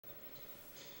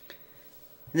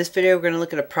In this video we're going to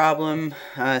look at a problem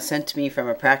sent to me from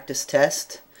a practice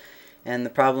test, and the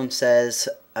problem says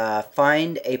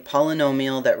find a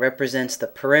polynomial that represents the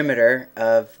perimeter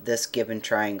of this given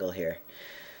triangle here.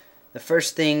 The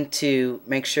first thing to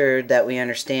make sure that we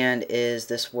understand is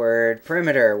this word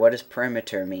perimeter. What does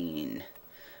perimeter mean?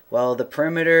 Well, the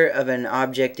perimeter of an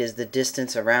object is the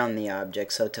distance around the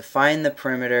object. So to find the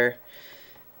perimeter,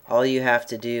 all you have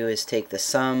to do is take the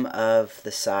sum of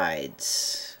the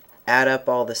sides. Add up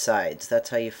all the sides.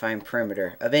 That's how you find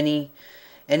perimeter of any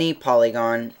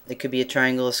polygon. It could be a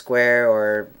triangle, a square,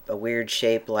 or a weird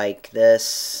shape like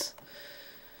this.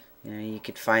 You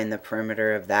could find the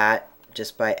perimeter of that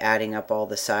just by adding up all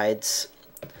the sides.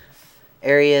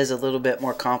 Area is a little bit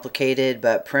more complicated,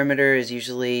 but perimeter is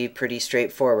usually pretty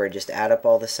straightforward. Just add up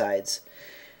all the sides.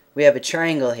 We have a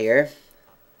triangle here.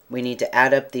 We need to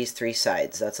add up these three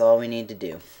sides. That's all we need to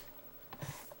do.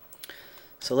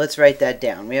 So let's write that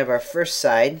down. We have our first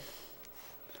side,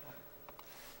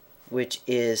 which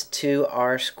is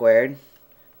 2r squared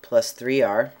plus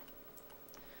 3r.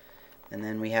 And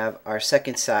then we have our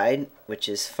second side, which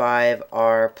is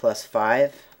 5r plus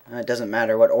 5. It doesn't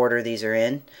matter what order these are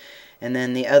in. And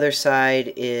then the other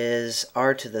side is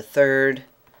r to the third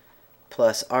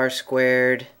plus r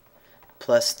squared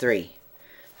plus 3.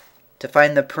 To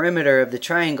find the perimeter of the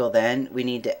triangle, then, we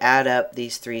need to add up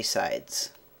these three sides.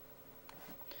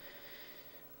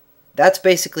 That's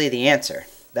basically the answer.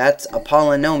 That's a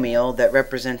polynomial that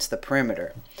represents the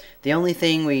perimeter. The only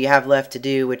thing we have left to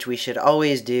do, which we should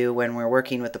always do when we're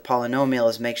working with the polynomial,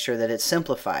 is make sure that it's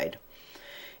simplified.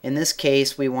 In this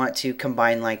case, we want to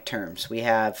combine like terms. We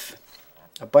have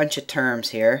a bunch of terms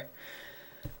here.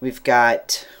 We've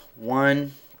got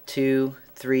 1, 2,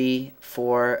 3,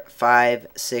 4, 5,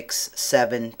 6,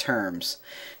 7 terms.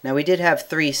 Now we did have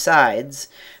three sides,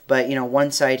 but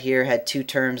one side here had 2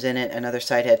 terms in it, another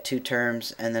side had 2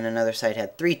 terms, and then another side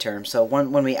had 3 terms. So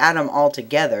when we add them all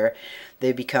together,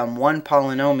 they become one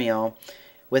polynomial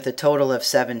with a total of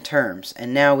 7 terms.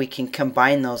 And now we can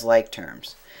combine those like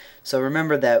terms. So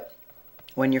remember that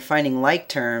when you're finding like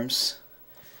terms,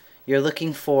 you're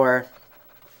looking for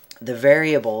the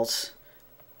variables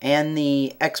and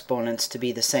the exponents to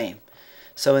be the same.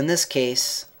 So in this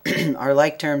case, our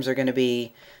like terms are going to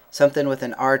be something with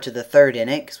an r to the third in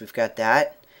it, because we've got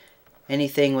that.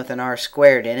 Anything with an r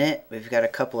squared in it, we've got a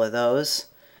couple of those.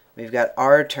 We've got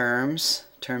r terms,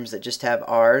 terms that just have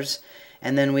r's.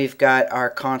 And then we've got our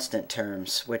constant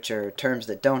terms, which are terms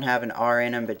that don't have an r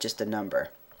in them, but just a number.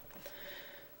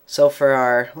 So for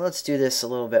our, let's do this a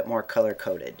little bit more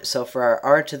color-coded. So for our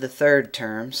r to the third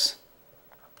terms,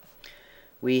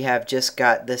 we have just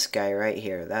got this guy right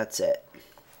here. That's it.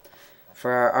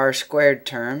 For our r squared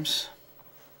terms,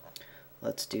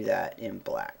 let's do that in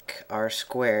black. R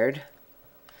squared.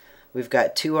 We've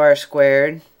got 2r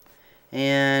squared,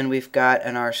 and we've got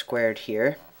an r squared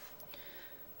here.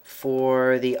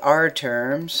 For the r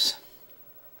terms,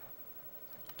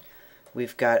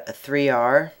 we've got a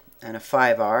 3r and a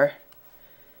 5r.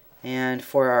 And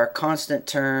for our constant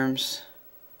terms,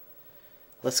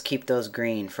 let's keep those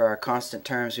green. For our constant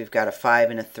terms, we've got a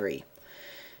 5 and a 3.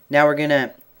 Now we're going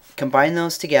to combine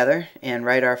those together and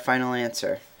write our final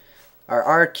answer. Our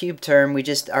r cubed term,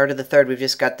 r to the third, we've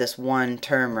just got this one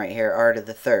term right here, r to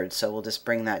the third, so we'll just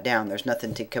bring that down. There's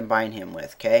nothing to combine him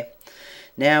with, okay?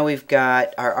 Now we've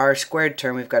got our r squared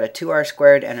term, we've got a 2r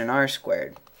squared and an r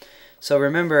squared. So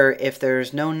remember, if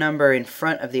there's no number in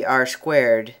front of the r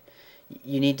squared,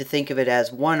 you need to think of it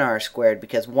as 1r squared,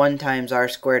 because 1 times r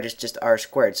squared is just r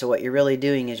squared. So what you're really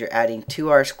doing is you're adding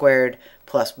 2r squared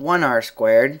plus 1r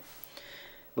squared,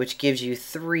 which gives you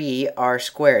 3r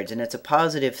squareds, and it's a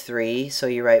positive 3, so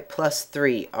you write plus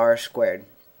 3r squared.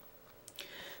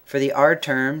 For the r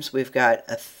terms, we've got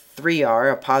a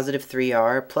 3r, a positive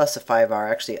 3r, plus a 5r.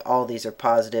 Actually, all these are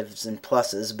positives and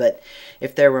pluses, but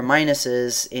if there were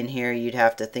minuses in here, you'd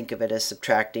have to think of it as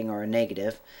subtracting or a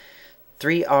negative.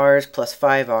 3r's plus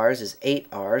 5r's is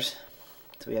 8r's,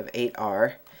 so we have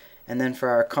 8r. And then for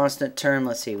our constant term,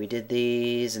 let's see, we did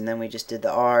these, and then we just did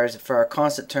the r's. For our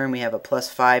constant term, we have a plus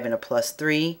 5 and a plus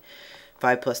 3.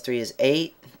 5 plus 3 is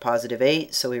 8, positive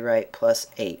 8, so we write plus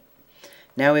 8.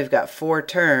 Now we've got 4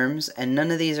 terms, and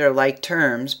none of these are like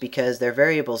terms because their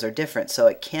variables are different, so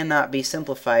it cannot be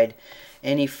simplified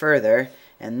any further,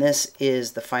 and this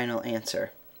is the final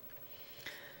answer.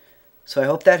 So I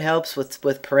hope that helps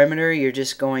with perimeter. You're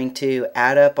just going to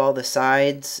add up all the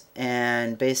sides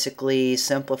and basically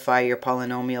simplify your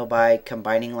polynomial by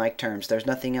combining like terms. There's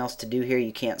nothing else to do here.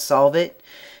 You can't solve it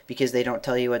because they don't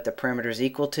tell you what the perimeter is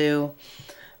equal to.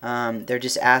 They're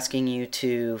just asking you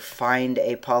to find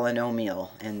a polynomial,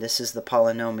 and this is the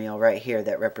polynomial right here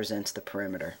that represents the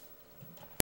perimeter.